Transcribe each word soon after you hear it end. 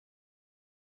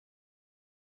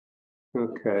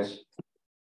Okay,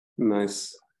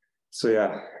 nice. So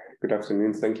yeah, good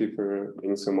afternoon. Thank you for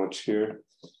being so much here.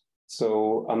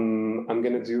 So I'm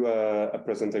gonna do a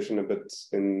presentation a bit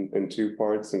in two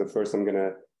parts. In the first, I'm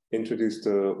gonna introduce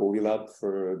the OLI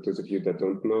for those of you that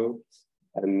don't know,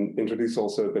 and introduce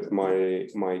also a bit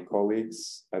my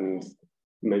colleagues, and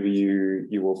maybe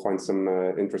you will find some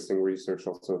interesting research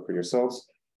also for yourselves.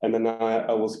 And then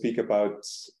I will speak about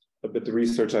a bit the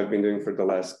research I've been doing for the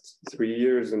last 3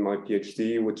 years in my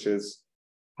PhD, which is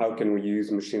how can we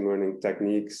use machine learning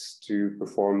techniques to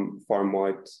perform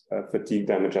farm-wide fatigue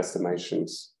damage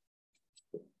estimations.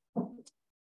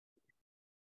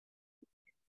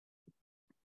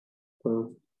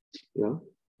 Yeah,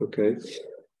 okay.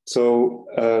 So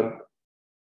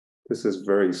this is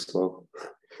very slow.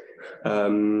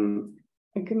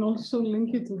 I can also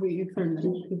link you to the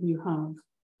Ethernet if you have.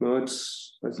 No,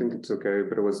 I think it's okay,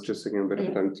 but it was just taking a bit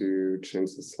of time to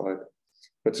change the slide.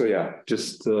 But so yeah,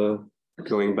 just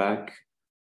going back,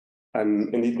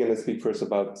 I'm indeed going to speak first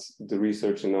about the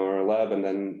research in our lab and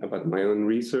then about my own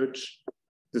research.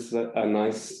 This is a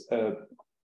nice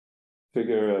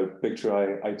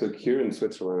picture I took here in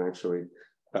Switzerland, actually,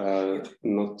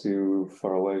 not too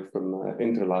far away from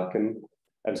Interlaken.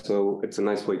 And so it's a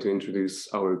nice way to introduce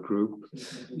our group.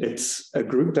 It's a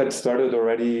group that started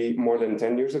already more than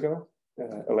 10 years ago,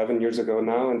 11 years ago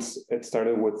now. And it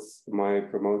started with my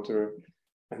promoter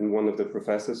and one of the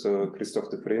professors, so Christophe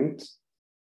de Vriend.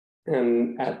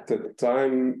 And at the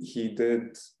time, he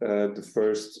did the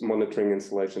first monitoring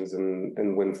installations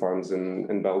in wind farms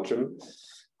in Belgium.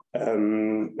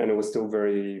 And it was still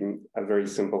a very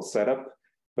simple setup.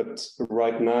 But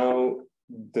right now,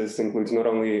 this includes not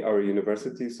only our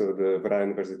university, so the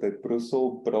Vrije Universiteit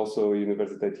Brussel, but also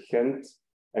Universiteit Ghent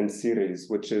and Zurich,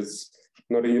 which is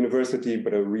not a university,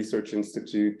 but a research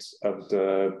institute of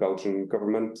the Belgian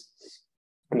government.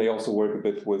 And they also work a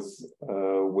bit with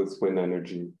wind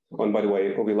energy. And by the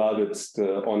way, OLI, it's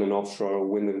the on and offshore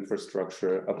wind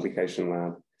infrastructure application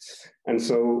lab. And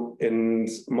so in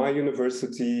my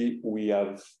university, we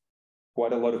have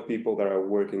quite a lot of people that are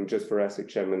working just for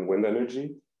SHM and wind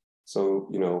energy. So,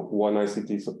 you know, one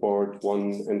ICT support,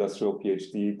 one industrial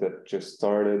PhD that just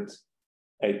started,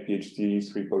 8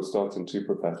 PhDs, 3 postdocs, and 2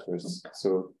 professors.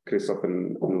 So Christophe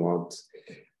and Wout.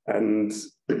 And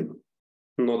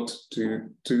not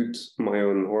to toot my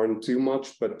own horn too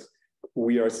much, but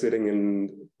we are sitting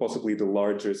in possibly the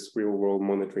largest real-world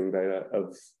monitoring data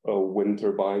of wind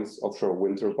turbines, offshore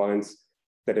wind turbines,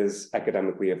 that is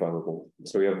academically available.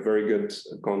 So we have very good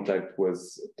contact with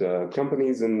the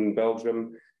companies in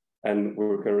Belgium, and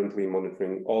we're currently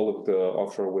monitoring all of the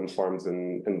offshore wind farms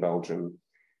in Belgium.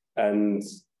 And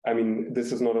I mean,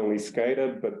 this is not only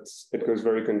SCADA, but it goes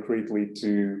very concretely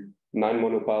to 9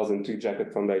 monopiles and 2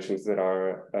 jacket foundations that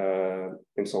are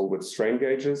installed with strain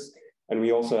gauges. And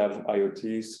we also have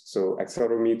IoTs, so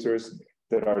accelerometers,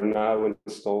 that are now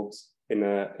installed in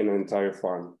an entire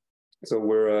farm. So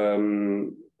we're,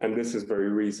 and this is very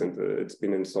recent, it's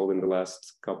been installed in the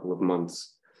last couple of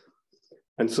months.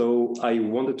 And so I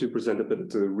wanted to present a bit of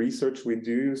the research we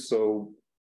do. So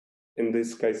in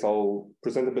this case, I'll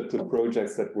present a bit of the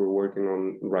projects that we're working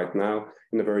on right now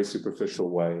in a very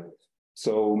superficial way.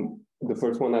 So the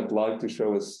first one I'd like to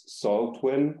show is Soil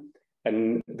Twin.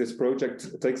 And this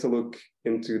project takes a look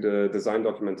into the design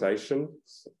documentation.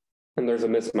 And there's a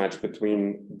mismatch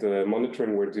between the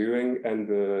monitoring we're doing and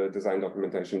the design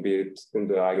documentation, be it in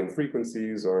the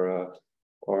eigenfrequencies or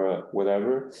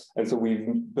whatever. And so we've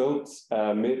built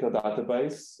a meta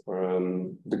database, or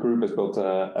the group has built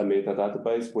a meta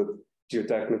database with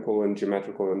geotechnical and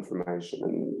geometrical information.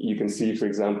 And you can see, for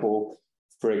example,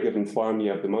 for a given farm, you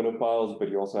have the monopiles, but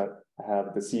you also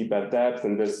have the seabed depth,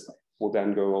 and this will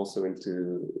then go also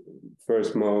into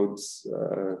first modes,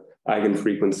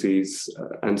 eigenfrequencies,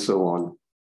 and so on.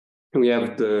 And we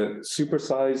have the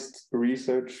supersized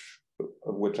research,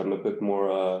 of which I'm a bit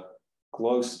more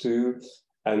close to.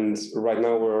 And right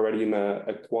now we're already in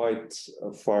a quite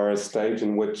far stage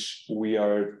in which we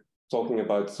are talking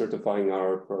about certifying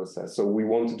our process. So we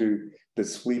want to do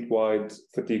this fleet-wide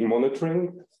fatigue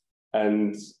monitoring,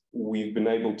 and we've been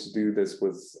able to do this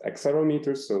with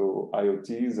accelerometers, so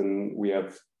IoTs, and we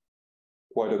have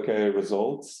quite okay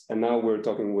results. And now we're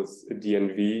talking with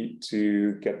DNV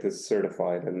to get this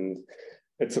certified. And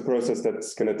it's a process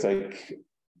that's going to take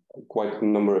quite a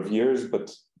number of years,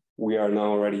 but we are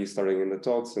now already starting in the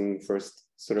talks and first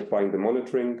certifying the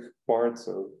monitoring part,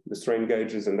 so the strain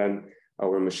gauges, and then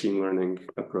our machine learning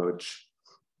approach.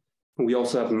 We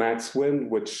also have Max Wind,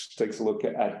 which takes a look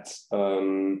at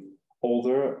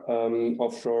older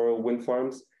offshore wind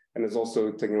farms and is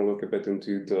also taking a look a bit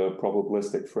into the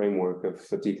probabilistic framework of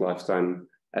fatigue lifetime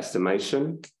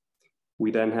estimation.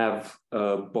 We then have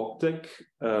Boptic,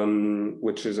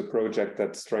 which is a project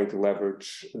that's trying to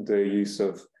leverage the use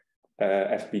of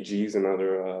FPGs and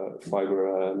other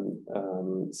fiber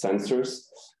sensors.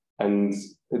 And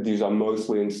these are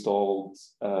mostly installed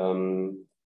on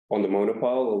the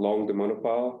monopile, along the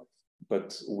monopile.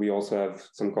 But we also have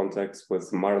some contacts with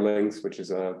Marlinks, which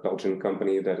is a Belgian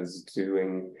company that is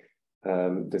doing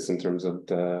this in terms of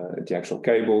the actual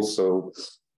cables. So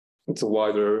it's a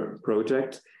wider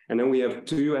project. And then we have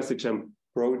two SHM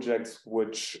projects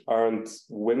which aren't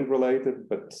wind related,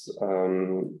 but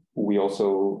we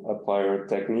also apply our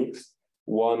techniques.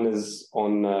 One is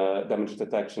on damage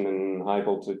detection in high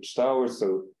voltage towers.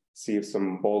 So see if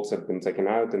some bolts have been taken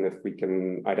out and if we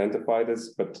can identify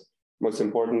this. But most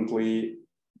importantly,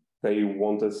 they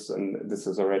want us, and this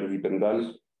has already been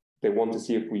done, they want to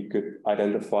see if we could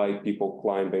identify people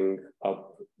climbing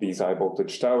up these high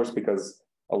voltage towers, because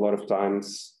a lot of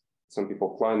times some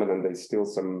people climb and then they steal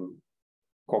some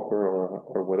copper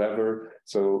or whatever.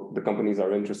 So the companies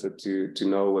are interested to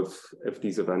know if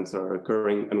these events are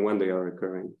occurring and when they are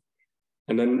occurring.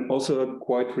 And then also a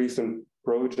quite recent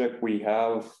project we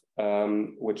have,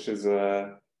 which is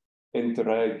a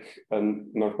Interreg, a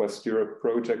Northwest Europe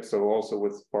project. So also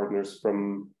with partners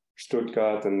from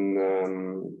Stuttgart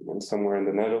and somewhere in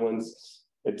the Netherlands.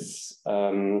 It's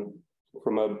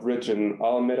from a bridge in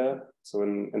Almere, so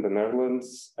in the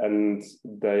Netherlands, and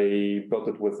they built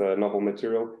it with a novel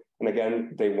material. And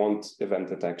again, they want event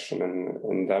detection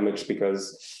and damage,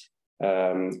 because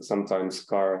sometimes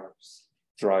cars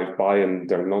drive by and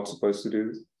they're not supposed to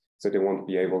do. So they want to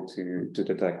be able to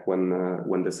detect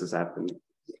when this has happened.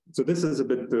 So this is a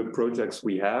bit the projects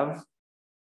we have.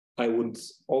 I would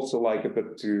also like a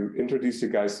bit to introduce you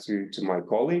guys to my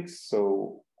colleagues.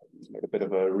 So a bit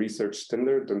of a research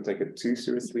Tinder, don't take it too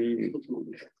seriously.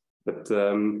 But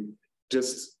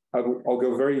I'll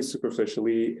go very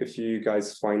superficially. If you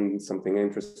guys find something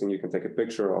interesting, you can take a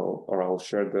picture, or I'll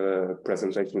share the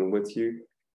presentation with you.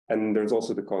 And there's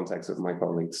also the contacts of my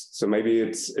colleagues. So maybe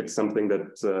it's something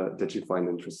that you find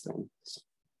interesting.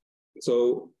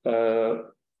 So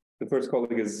the first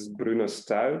colleague is Bruno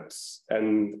Stout,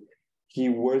 and he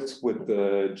works with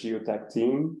the Geomatic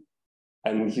team.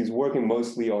 And he's working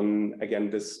mostly on, again,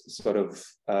 this sort of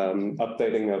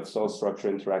updating of soil structure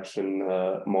interaction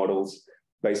models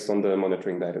based on the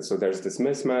monitoring data. So there's this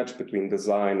mismatch between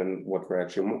design and what we're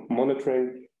actually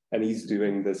monitoring, and he's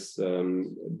doing this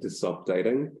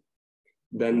updating.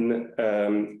 Then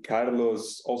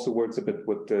Carlos also works a bit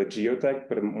with the Geotech,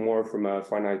 but more from a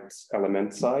finite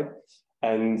element side.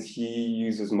 And he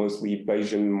uses mostly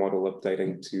Bayesian model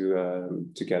updating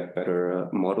to get better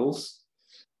models.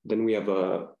 Then we have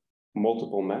a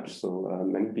multiple match, so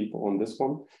many people on this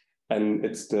one. And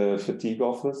it's the fatigue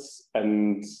office.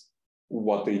 And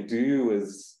what they do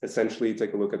is essentially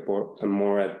take a look at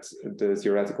more at the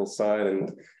theoretical side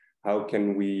and how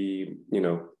can we,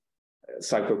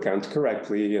 cycle count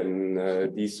correctly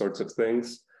and these sorts of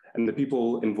things. And the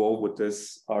people involved with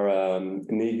this are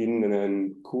Negin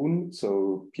and Koen,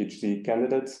 so PhD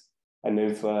candidates, and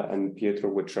Neva and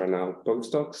Pietro, which are now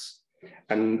postdocs.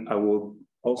 And I will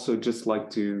also just like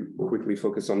to quickly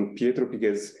focus on Pietro,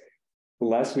 because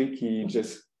last week he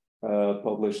just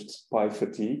published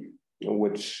PyFatigue,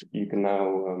 which you can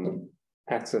now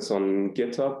access on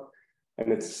GitHub.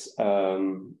 And it's a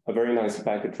very nice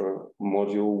package or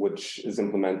module which is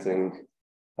implementing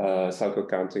cycle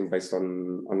counting based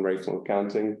on rational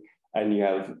counting. And you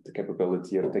have the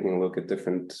capability of taking a look at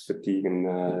different fatigue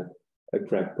and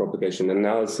crack propagation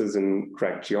analysis and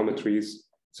crack geometries.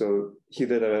 So he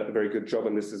did a very good job,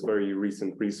 and this is very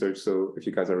recent research. So if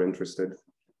you guys are interested,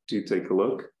 do take a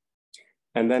look.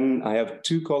 And then I have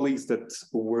two colleagues that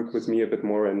work with me a bit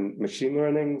more in machine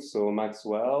learning. So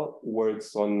Maxwell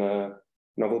works on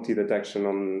novelty detection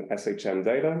on SHM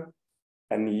data,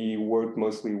 and he worked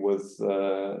mostly with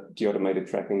the automated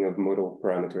tracking of modal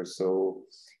parameters. So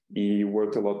he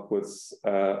worked a lot with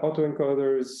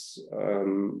autoencoders,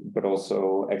 but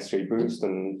also XJBoost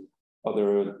and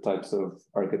other types of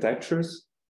architectures.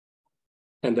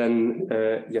 And then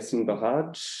Yassine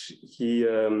Bahaj, he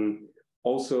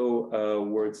also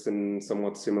works in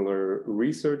somewhat similar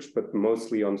research, but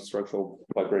mostly on structural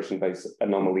vibration-based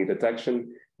anomaly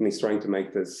detection. And he's trying to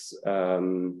make this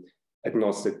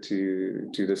agnostic to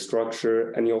the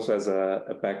structure. And he also has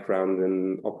a background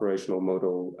in operational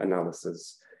modal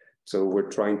analysis. So we're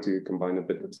trying to combine a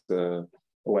bit of the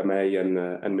OMA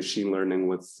and machine learning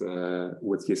with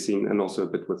Yassine, and also a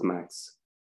bit with Max.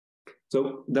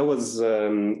 So that was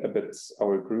a bit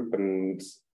our group, and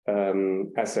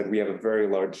as said, we have a very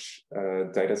large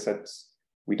data set.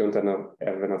 We don't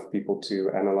have enough people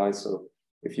to analyze. So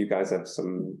if you guys have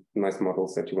some nice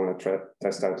models that you want to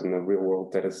test out in a real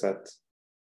world data set,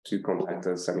 to contact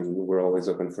us. I mean, we're always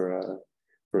open for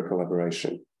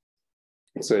collaboration.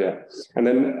 So yeah, and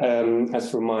then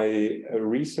as for my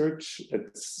research,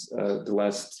 it's the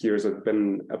last years have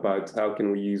been about how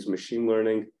can we use machine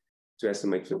learning to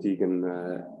estimate fatigue in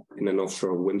an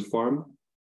offshore wind farm.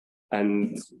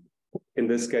 And in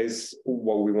this case,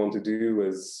 what we want to do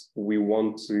is we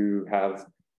want to have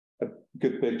a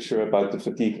good picture about the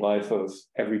fatigue life of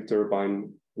every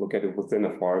turbine located within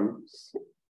a farm.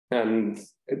 And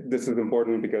this is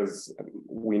important because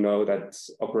we know that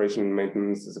operation and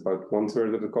maintenance is about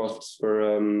 1/3 of the costs for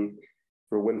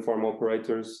wind farm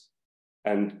operators.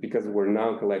 And because we're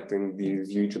now collecting these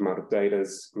huge amount of data,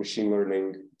 machine learning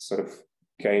sort of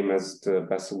came as the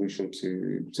best solution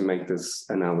to make this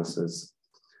analysis.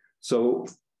 So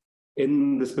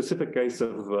in the specific case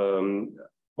of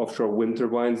offshore wind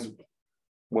turbines,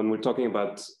 when we're talking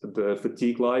about the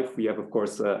fatigue life, we have, of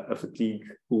course, a fatigue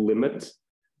limit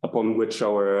upon which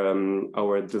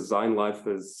our design life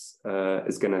is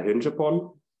going to hinge upon.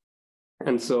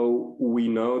 And so we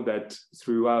know that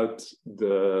throughout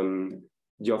the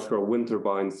offshore wind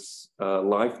turbines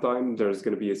lifetime, there's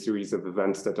going to be a series of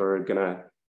events that are going to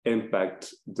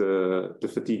impact the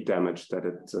fatigue damage that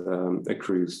it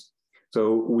accrues. So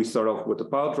we start off with the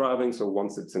pile driving. So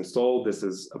once it's installed, this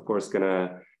is of course going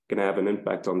to have an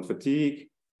impact on fatigue.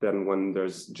 Then when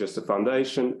there's just a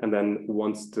foundation, and then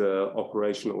once the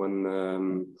operational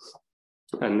and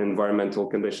environmental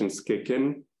conditions kick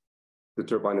in, the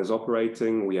turbine is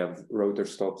operating, we have rotor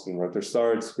stops and rotor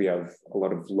starts, we have a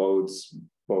lot of loads,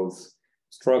 both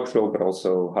structural, but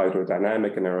also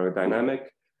hydrodynamic and aerodynamic.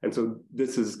 And so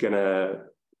this is gonna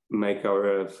make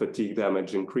our fatigue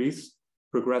damage increase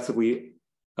progressively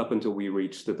up until we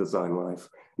reach the design life.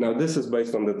 Now, this is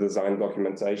based on the design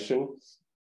documentation.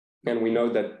 And we know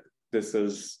that this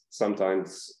is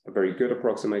sometimes a very good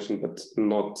approximation, but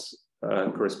not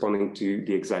corresponding to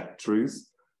the exact truth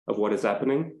of what is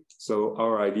happening. So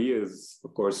our idea is,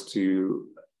 of course, to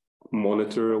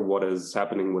monitor what is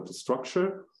happening with the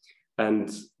structure. And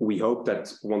we hope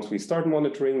that once we start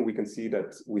monitoring, we can see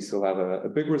that we still have a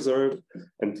big reserve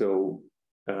until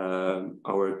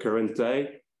our current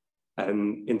day.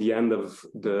 And in the end of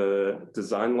the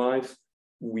design life,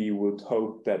 we would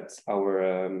hope that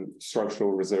our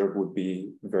structural reserve would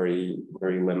be very,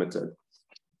 very limited.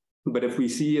 But if we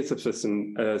see a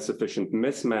sufficient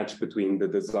mismatch between the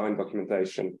design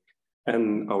documentation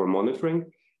and our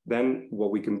monitoring, then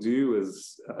what we can do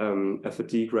is a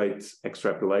fatigue rate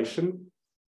extrapolation.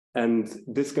 And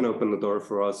this can open the door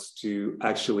for us to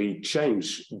actually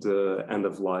change the end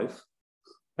of life.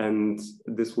 And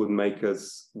this would make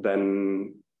us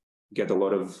then get a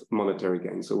lot of monetary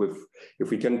gain. So if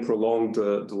we can prolong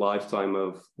the lifetime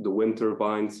of the wind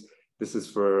turbines, this is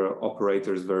for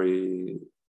operators very,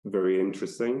 very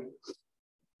interesting.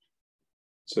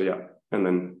 So yeah, and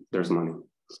then there's money.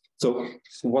 So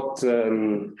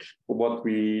what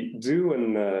we do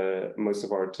in most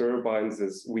of our turbines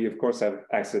is we of course have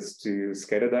access to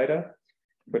SCADA data,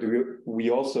 but we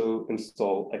also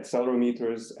install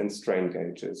accelerometers and strain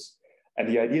gauges. And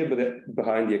the idea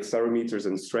behind the accelerometers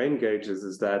and strain gauges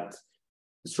is that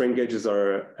strain gauges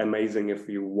are amazing if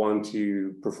you want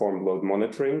to perform load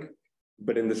monitoring.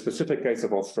 But in the specific case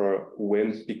of offshore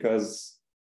wind, because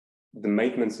the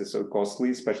maintenance is so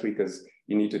costly, especially because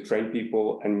you need to train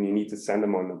people and you need to send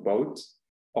them on a boat,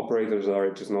 operators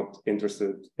are just not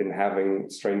interested in having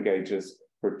strain gauges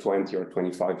for 20 or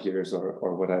 25 years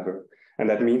or whatever. And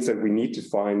that means that we need to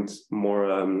find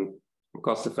more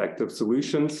cost-effective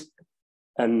solutions.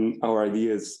 And our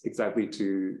idea is exactly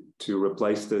to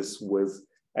replace this with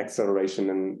acceleration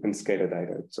and SCADA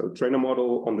data. So train a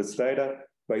model on this data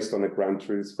based on the ground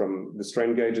truth from the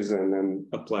strain gauges and then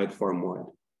applied farm-wide.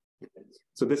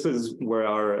 So this is where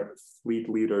our fleet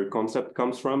leader concept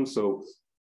comes from. So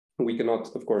we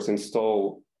cannot, of course,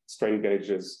 install strain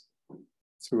gauges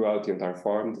throughout the entire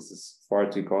farm. This is far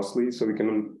too costly. So we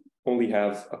can only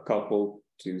have a couple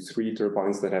to 3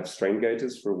 turbines that have strain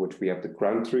gauges for which we have the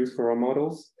ground truth for our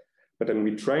models. But then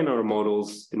we train our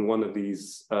models in one of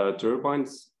these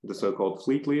turbines, the so-called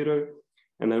fleet leader,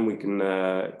 and then we can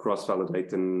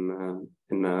cross-validate in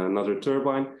another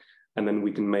turbine, and then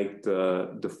we can make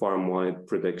the farm-wide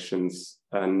predictions.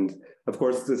 And of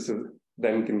course, this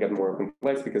then can get more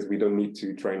complex because we don't need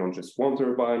to train on just one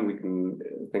turbine. We can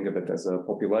think of it as a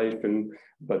population,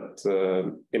 but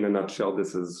in a nutshell,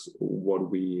 this is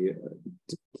what we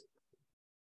do.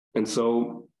 And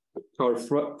so our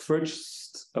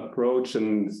first approach,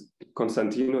 and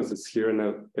Konstantinos is here,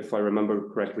 and if I remember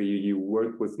correctly, you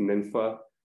worked with Ninfa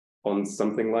on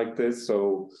something like this.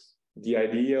 So the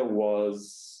idea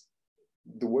was,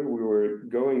 the way we were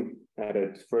going at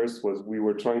it first was we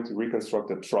were trying to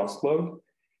reconstruct a thrust load,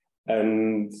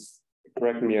 and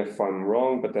correct me if I'm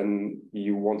wrong, but then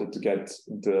you wanted to get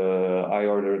the high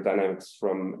order dynamics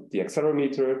from the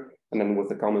accelerometer, and then with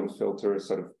the common filter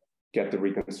sort of get the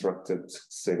reconstructed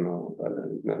signal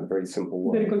in a very simple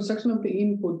way. The reconstruction of the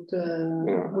input,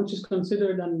 which is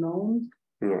considered unknown,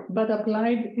 but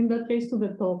applied in that case to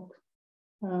the top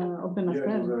of the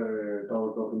nacelle. Yeah,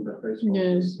 the top interface.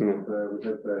 Yes. We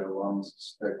had one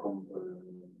stack on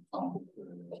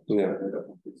the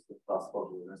fast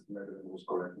forward estimated and was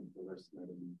correcting the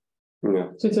estimated.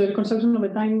 So it's a reconstruction of a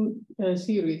time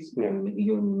series. And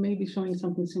you may be showing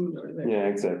something similar there. Yeah,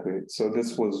 exactly. So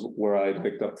this was where I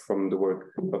picked up from the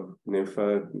work of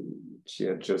Ninfa. She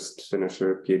had just finished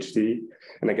her PhD.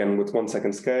 And again, with 1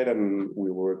 second scale, and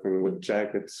we were working with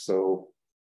jackets. So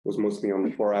it was mostly on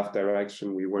the fore-aft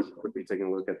direction. We weren't quickly taking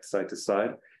a look at side to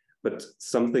side. But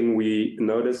something we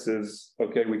noticed is,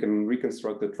 okay, we can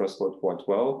reconstruct the thrust load quite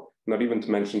well. Not even to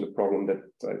mention the problem that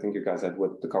I think you guys had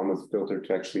with the common filter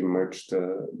to actually merge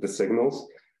the signals.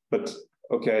 But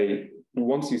okay,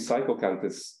 once you cycle count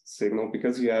this signal,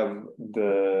 because you have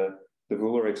the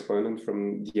Wöhler exponent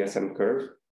from the SM curve,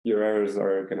 your errors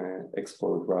are gonna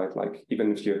explode, right? Like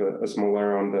even if you have a small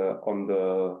error on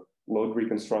the load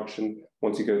reconstruction,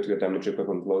 once you go to a damage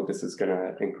equivalent load, this is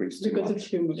gonna increase too much. Because it's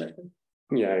cumulative.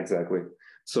 Yeah, exactly.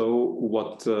 So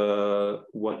what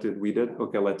did we did?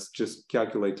 Okay, let's just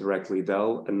calculate directly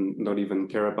del and not even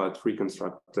care about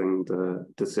reconstructing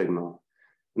the signal.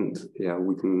 And yeah,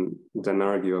 we can then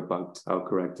argue about how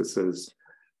correct this is.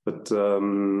 But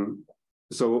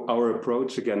so our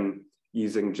approach, again,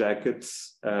 using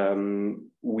jackets,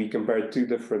 we compared two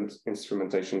different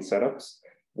instrumentation setups.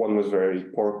 One was very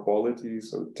poor quality,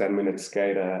 so 10-minute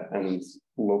SCADA and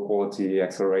low quality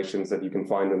accelerations that you can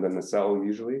find in the nacelle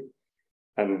usually.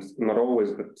 And not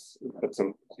always, but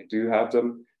some you do have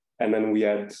them. And then we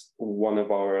had one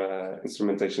of our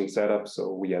instrumentation setups.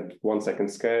 So we had 1 second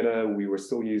SCADA, we were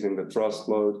still using the thrust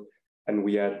load, and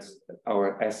we had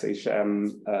our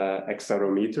SHM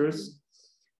accelerometers.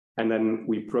 And then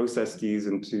we processed these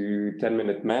into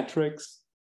 10-minute metrics.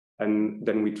 And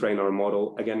then we train our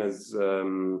model. Again, as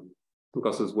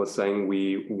Kostas was saying,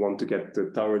 we want to get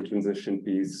the tower transition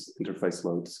piece interface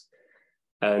loads.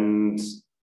 And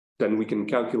then we can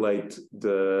calculate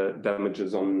the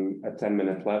damages on a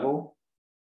 10-minute level.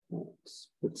 It's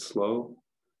a bit slow.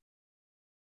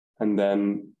 And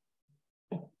then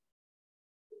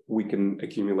we can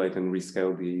accumulate and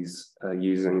rescale these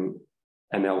using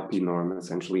an LP norm,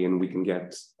 essentially, and we can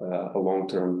get a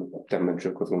long-term damage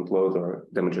equivalent load or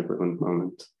damage equivalent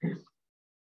moment.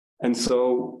 And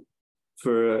so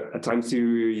for a time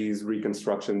series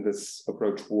reconstruction, this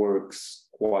approach works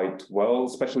quite well,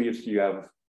 especially if you have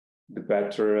the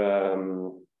better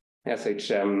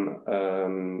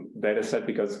SHM data set,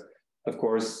 because of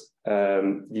course,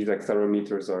 these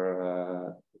accelerometers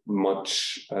are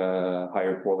much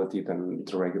higher quality than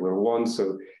the regular ones.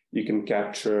 So you can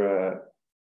capture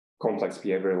complex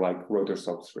behavior like rotor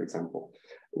stops, for example,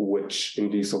 which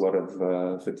induce a lot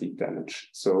of fatigue damage.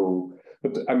 So,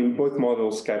 but I mean, both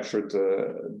models captured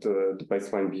the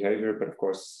baseline behavior, but of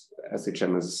course,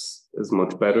 SHM is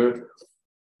much better.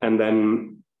 And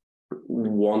then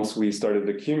once we started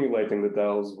accumulating the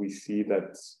DELs, we see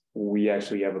that we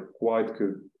actually have a quite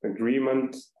good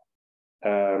agreement.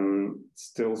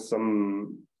 Still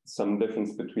some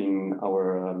difference between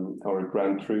our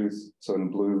ground truths, so in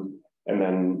blue, and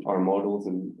then our models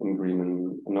in green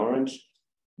and orange.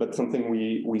 But something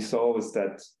we saw is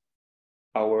that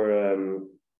our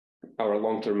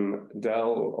long-term DEL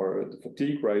or the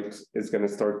fatigue rate is going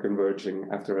to start converging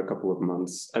after a couple of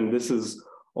months. And this is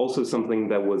also something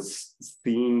that was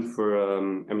seen for,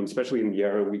 I mean, especially in the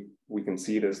era, we can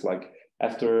see this, like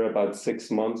after about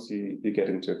 6 months, you get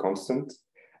into a constant.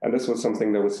 And this was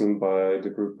something that was seen by the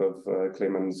group of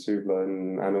Clemens Hübler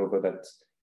and Hanover, that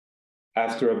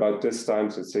after about this time,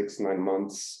 so 6-9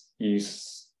 months, you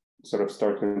sort of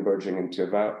start converging into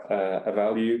a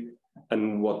value.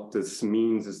 And what this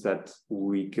means is that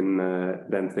we can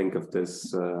then think of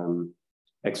this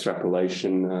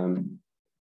extrapolation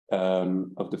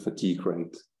of the fatigue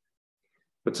rate.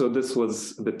 But so this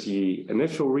was the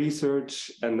initial research,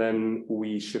 and then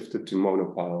we shifted to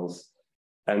monopiles.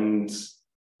 And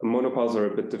monopiles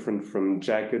are a bit different from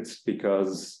jackets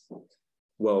because,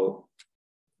 well,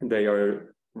 they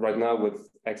are right now with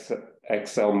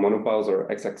XL monopiles or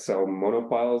XXL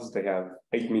monopiles, they have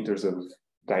 8 meters of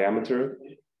diameter.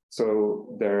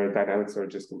 So their dynamics are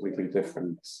just completely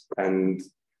different. And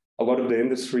a lot of the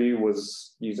industry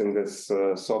was using this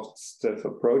soft, stiff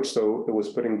approach. So it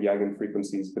was putting the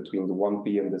eigenfrequencies between the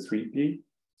 1p and the 3p.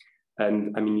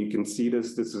 And I mean, you can see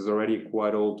this is already a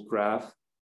quite old graph,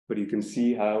 but you can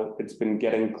see how it's been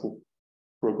getting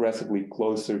progressively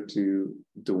closer to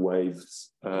the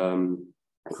wave's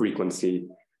frequency.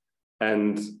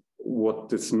 And what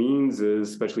this means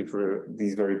is, especially for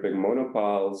these very big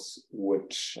monopiles,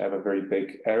 which have a very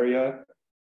big area,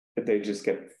 that they just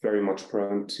get very much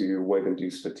prone to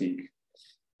wave-induced fatigue.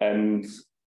 And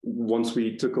once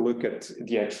we took a look at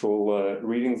the actual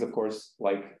readings, of course,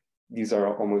 like these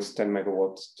are almost 10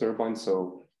 megawatt turbines,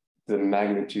 so the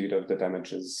magnitude of the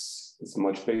damage is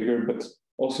much bigger, but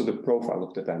also the profile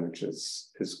of the damage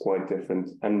is quite different.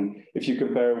 And if you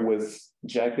compare with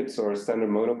jackets or standard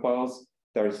monopiles,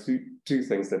 there are two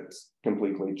things that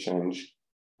completely change.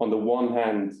 On the one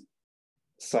hand,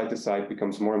 side to side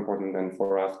becomes more important than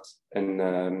fore aft in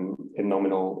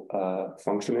nominal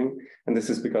functioning. And this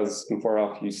is because in fore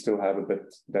aft, you still have a bit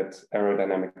that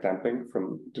aerodynamic damping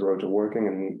from the rotor working,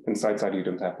 and in side side, you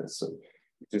don't have this. So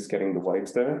you're just getting the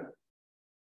waves there.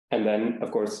 And then,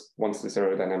 of course, once this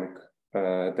aerodynamic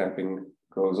damping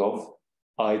goes off,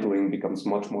 idling becomes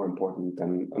much more important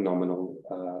than a nominal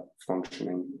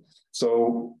functioning.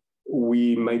 So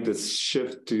we made this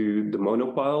shift to the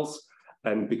monopiles.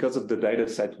 And because of the data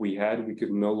set we had, we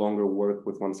could no longer work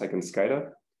with 1 second SCADA.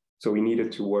 So we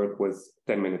needed to work with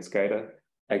 10-minute SCADA,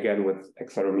 again with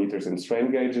accelerometers and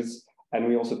strain gauges. And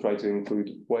we also tried to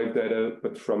include wave data,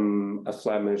 but from a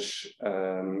Flemish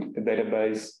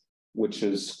database, which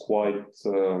is quite,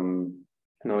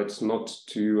 it's not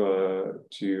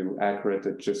too accurate.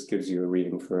 It just gives you a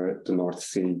reading for the North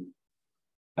Sea.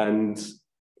 And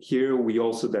here we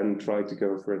also then tried to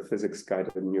go for a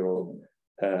physics-guided neural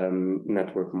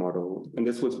network model. And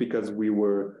this was because we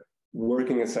were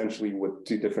working essentially with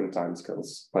 2 different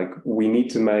timescales. Like we need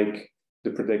to make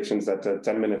the predictions at a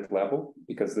 10-minute level,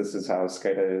 because this is how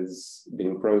SCADA is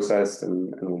being processed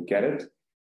and we get it.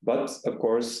 But of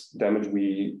course, damage,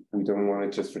 we don't want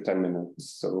it just for 10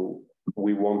 minutes. So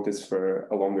we want this for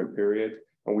a longer period.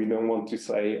 And we don't want to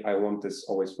say, I want this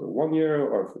always for 1 year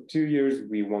or for 2 years.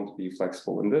 We want to be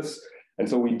flexible in this. And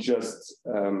so we just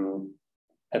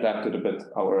adapted a bit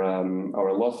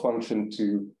our loss function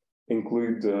to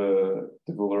include the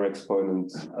Wöhler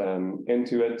exponent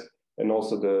into it, and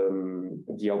also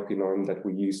the LP norm that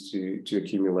we use to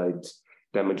accumulate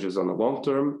damages on the long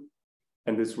term.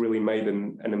 And this really made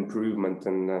an improvement,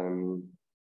 and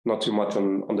not too much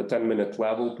on the 10-minute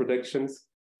level predictions.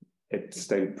 It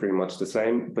stayed pretty much the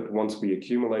same, but once we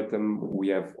accumulate them, we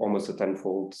have almost a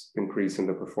 10-fold increase in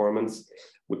the performance,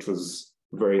 which was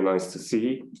very nice to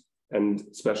see. And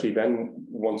especially then,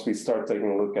 once we start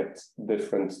taking a look at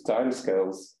different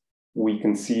timescales, we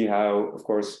can see how, of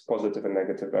course, positive and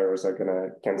negative errors are going to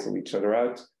cancel each other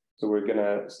out. So we're going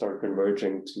to start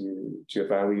converging to a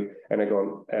value. And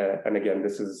again,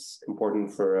 this is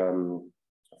important for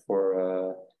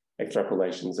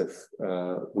extrapolations if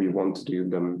we want to do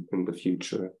them in the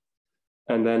future.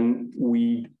 And then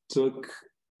we took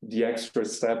the extra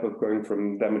step of going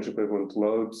from damage equivalent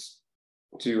loads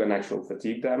to an actual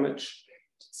fatigue damage.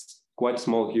 It's quite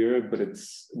small here, but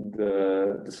it's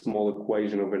the small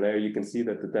equation over there. You can see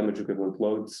that the damage equivalent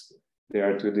loads, they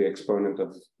are to the exponent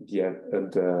of the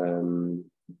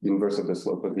inverse of the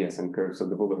slope of the SN curve, so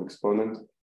the Wöhler exponent.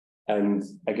 And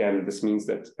again, this means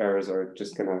that errors are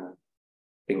just going to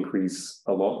increase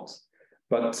a lot.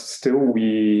 But still,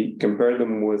 we compare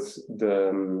them with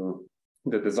the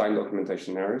design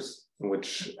documentation errors,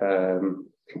 which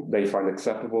they find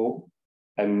acceptable,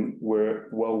 and we're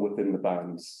well within the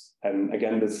bounds. And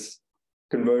again, this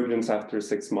convergence after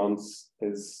 6 months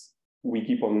is, we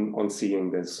keep on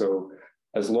seeing this. So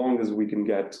as long as we can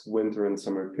get winter and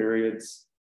summer periods,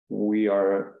 we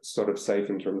are sort of safe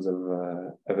in terms of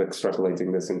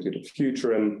extrapolating this into the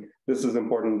future. And this is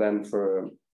important then for,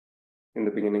 in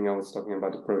the beginning, I was talking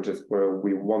about the project where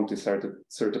we want to start to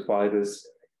certify this.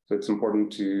 So it's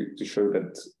important to show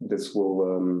that this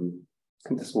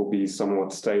will be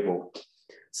somewhat stable.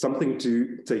 Something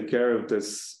to take care of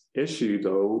this issue,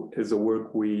 though, is a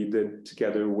work we did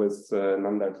together with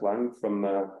Nandar Lang from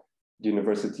the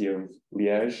University of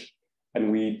Liège. And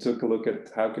we took a look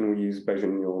at how can we use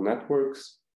Bayesian neural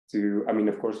networks to, I mean,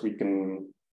 of course, we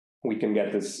can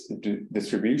get this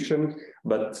distribution,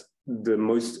 but the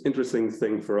most interesting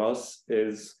thing for us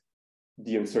is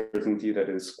the uncertainty that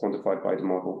is quantified by the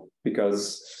model.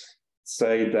 Because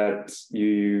say that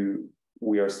you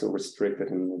we are still restricted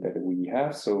in the data we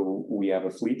have. So we have a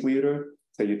fleet leader.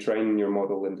 So you train your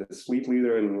model in this fleet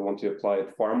leader and you want to apply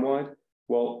it farm-wide.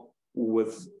 Well,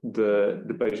 with the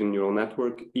Bayesian neural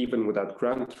network, even without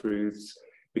ground truths,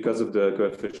 because of the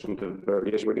coefficient of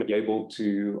variation, we're going to be able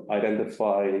to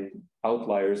identify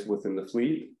outliers within the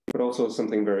fleet. But also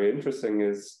something very interesting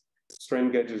is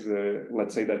strain gauges.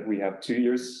 Let's say that we have 2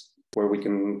 years where we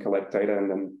can collect data and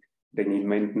then they need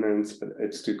maintenance, but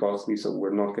it's too costly, so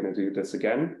we're not going to do this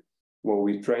again. Well,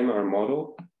 we train our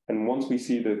model, and once we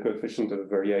see the coefficient of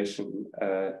variation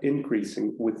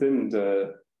increasing within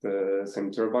the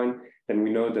same turbine, then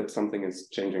we know that something is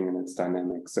changing in its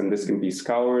dynamics. And this can be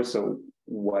scour, so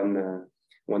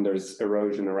when there's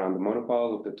erosion around the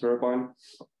monopile of the turbine.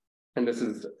 And this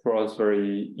is for us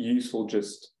very useful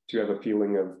just to have a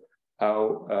feeling of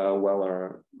how well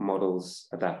our model's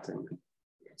adapting.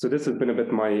 So this has been a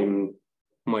bit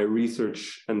my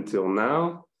research until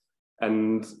now.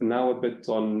 And now a bit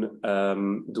on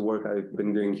the work I've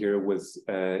been doing here with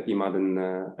Imad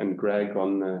and Greg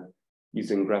on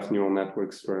using graph neural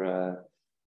networks for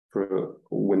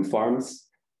wind farms.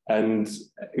 And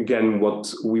again,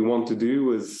 what we want to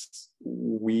do is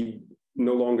we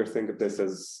no longer think of this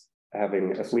as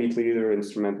having a fleet leader,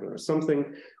 instrumental or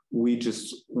something. We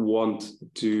just want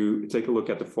to take a look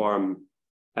at the farm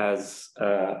as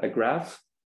a graph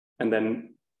and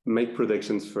then make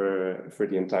predictions for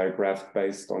the entire graph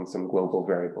based on some global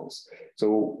variables.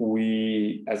 So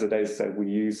we, as Ade said, we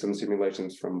use some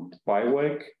simulations from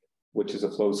PyWake, which is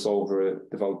a flow solver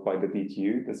developed by the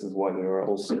DTU. This is why they are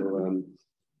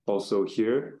also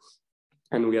here.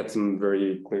 And we had some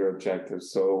very clear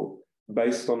objectives. So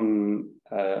based on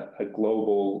a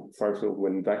global far-field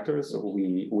wind vector, so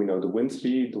we know the wind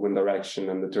speed, the wind direction,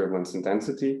 and the turbulence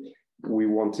intensity. We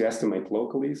want to estimate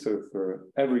locally, so for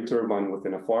every turbine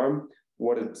within a farm,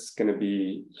 what it's going to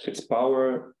be, its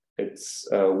power, its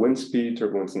wind speed,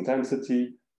 turbulence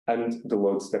intensity, and the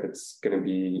loads that it's going to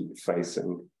be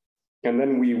facing. And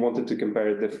then we wanted to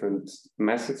compare different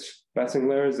message passing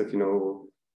layers. If you know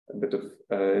a bit of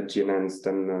GNNs,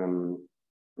 then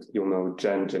you'll know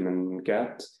Gen, and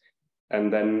GET.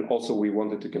 And then also we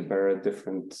wanted to compare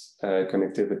different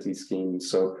connectivity schemes.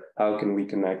 So how can we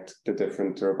connect the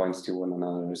different turbines to one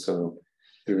another? So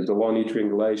through the Loney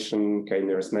triangulation,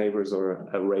 k-nearest neighbors, or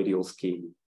a radial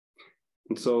scheme.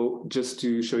 And so just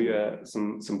to show you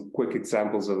some quick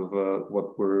examples of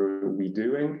what we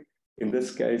doing. In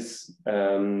this case,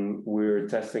 we're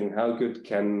testing how good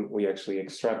can we actually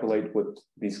extrapolate with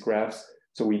these graphs.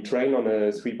 So we train on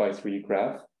a 3x3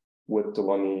 graph with the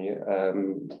Loney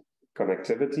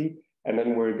connectivity, and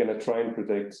then we're going to try and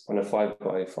predict on a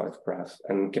 5x5 graph.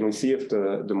 And can we see if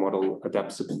the model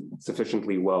adapts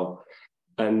sufficiently well?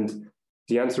 And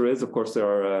the answer is, of course, there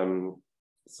are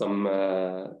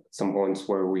some points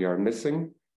where we are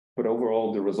missing, but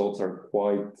overall the results are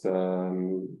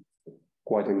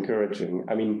quite encouraging.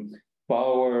 I mean,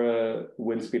 power,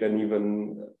 wind speed, and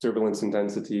even turbulence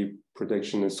intensity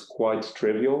prediction is quite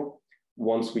trivial.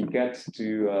 Once we get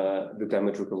to the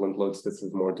damage equivalent loads, this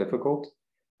is more difficult.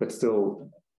 But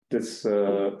still, this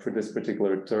for this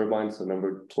particular turbine, so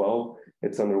number 12,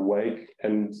 it's under wake,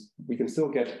 and we can still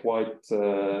get quite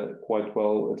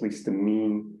well, at least the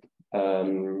mean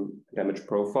damage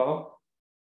profile.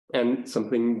 And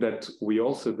something that we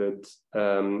also did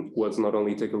was not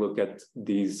only take a look at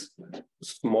these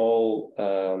small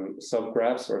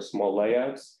subgraphs or small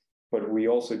layouts, but we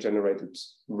also generated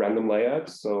random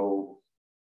layouts. So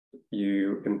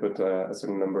you input a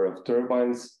certain number of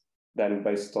turbines, then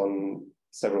based on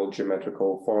several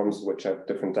geometrical forms which have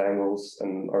different angles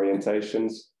and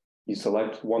orientations, you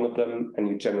select one of them and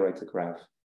you generate a graph.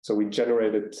 So we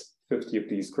generated 50 of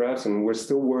these graphs, and we're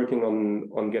still working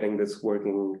on getting this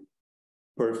working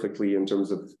perfectly in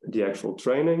terms of the actual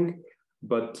training,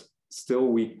 but still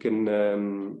we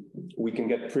can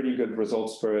get pretty good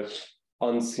results for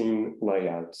unseen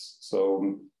layouts.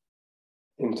 So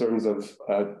in terms of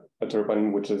a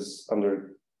turbine which is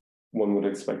under, one would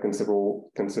expect,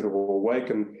 considerable wake,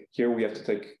 and here we have to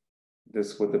take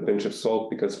this with a pinch of salt,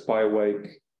 because PyWake,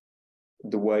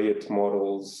 the way it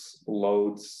models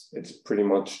loads, it's pretty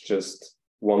much just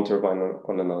one turbine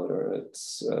on another.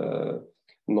 It's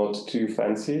not too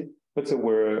fancy, but so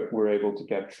we're able to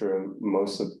capture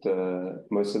most of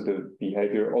the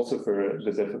behavior, also for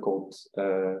the difficult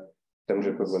damage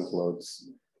equivalent loads.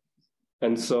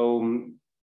 And so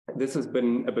this has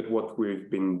been a bit what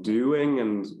we've been doing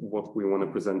and what we want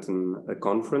to present in a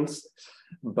conference.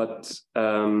 But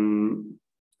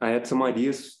I had some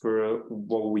ideas for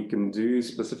what we can do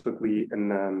specifically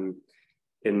in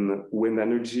in wind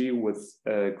energy with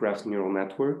graph neural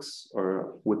networks,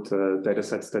 or with the data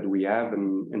sets that we have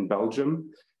in Belgium.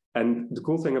 And the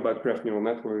cool thing about graph neural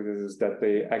networks is that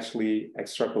they actually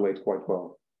extrapolate quite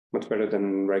well, much better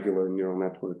than regular neural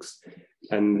networks.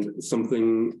 And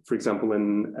something, for example,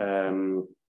 in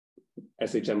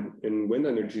SHM in wind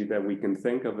energy that we can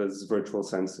think of as virtual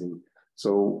sensing.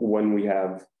 So when we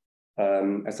have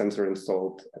a sensor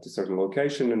installed at a certain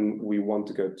location and we want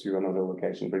to go to another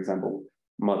location, for example,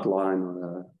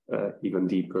 mudline or even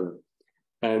deeper.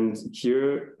 And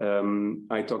here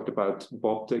I talked about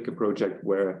Boptic, a project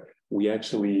where we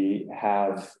actually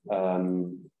have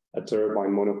a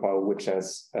turbine monopile which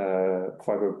has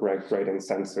fiber break grading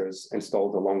sensors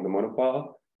installed along the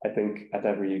monopile, I think at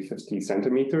every 50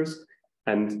 centimeters.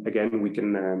 And again, we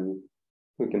can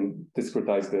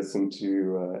discretize this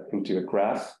into a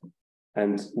graph,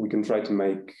 and we can try to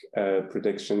make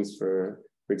predictions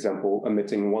for example,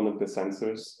 emitting one of the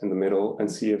sensors in the middle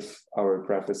and see if our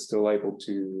graph is still able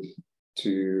to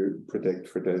predict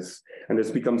for this. And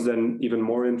this becomes then even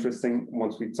more interesting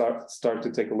once we start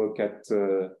to take a look at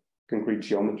concrete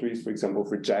geometries, for example,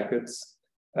 for jackets.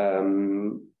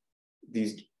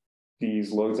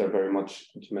 These loads are very much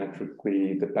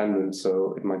geometrically dependent,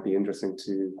 so it might be interesting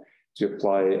to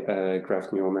apply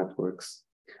graph neural networks.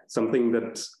 Something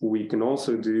that we can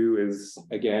also do is,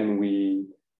 again,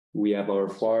 we have our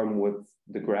farm with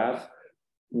the graph.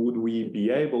 Would we be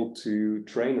able to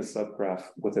train a subgraph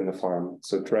within the farm?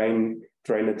 So train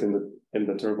it in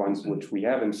the turbines which we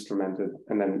have instrumented,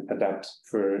 and then adapt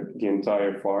for the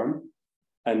entire farm.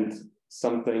 And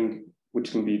something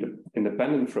which can be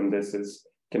independent from this is,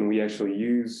 can we actually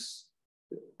use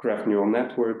graph neural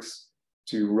networks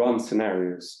to run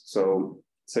scenarios? So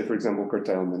say, for example,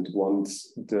 curtailment.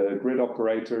 Once the grid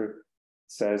operator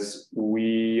says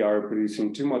we are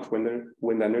producing too much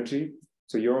wind energy,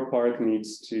 so your part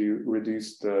needs to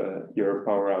reduce your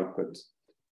power output.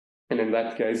 And in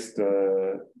that case,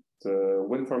 the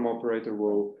wind farm operator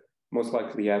will most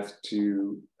likely have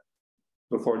to,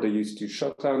 before they used to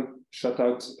shut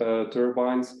out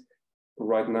turbines,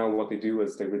 right now what they do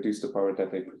is they reduce the power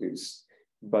that they produce.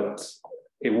 But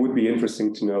it would be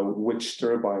interesting to know which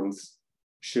turbines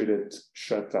should it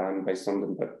shut down based on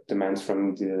the demands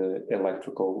from the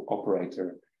electrical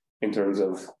operator, in terms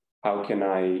of how can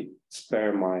I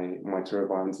spare my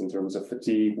turbines in terms of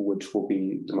fatigue, which will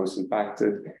be the most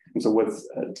impacted. And so with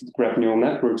graph neural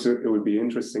networks, it would be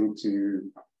interesting to,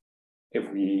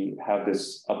 if we have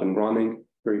this up and running,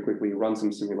 very quickly run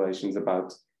some simulations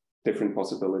about different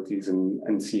possibilities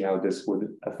and see how this would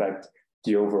affect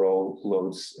the overall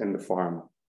loads in the farm.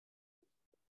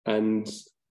 And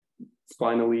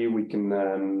finally, we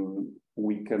can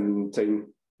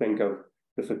think of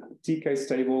the fatigue case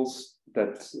tables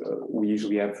that we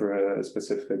usually have for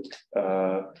specific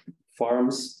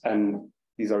farms, and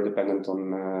these are dependent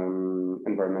on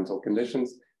environmental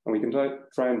conditions. And we can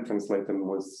try and translate them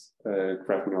with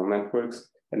graph neural networks,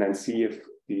 and then see if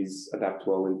these adapt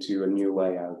well into a new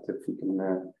layout, if we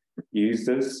can use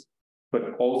this.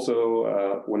 But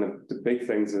also, one of the big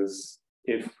things is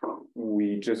if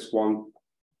we just want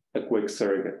a quick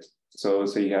surrogate. So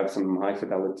you have some high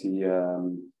fidelity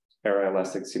area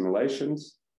elastic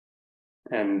simulations,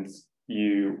 and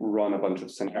you run a bunch of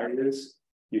scenarios.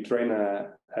 You train a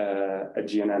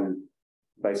GNN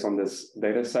based on this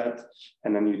data set,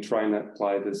 and then you try and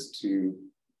apply this to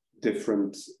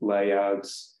different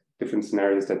layouts, different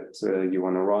scenarios that you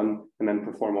want to run, and then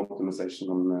perform optimization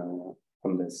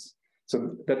on this.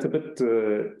 So that's a bit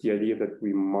the idea that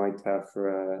we might have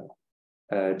for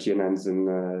GNNs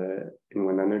in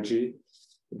wind energy.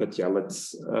 But yeah,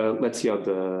 let's see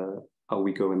how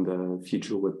we go in the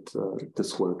future with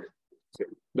this work. So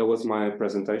that was my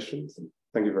presentation.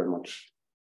 Thank you very much.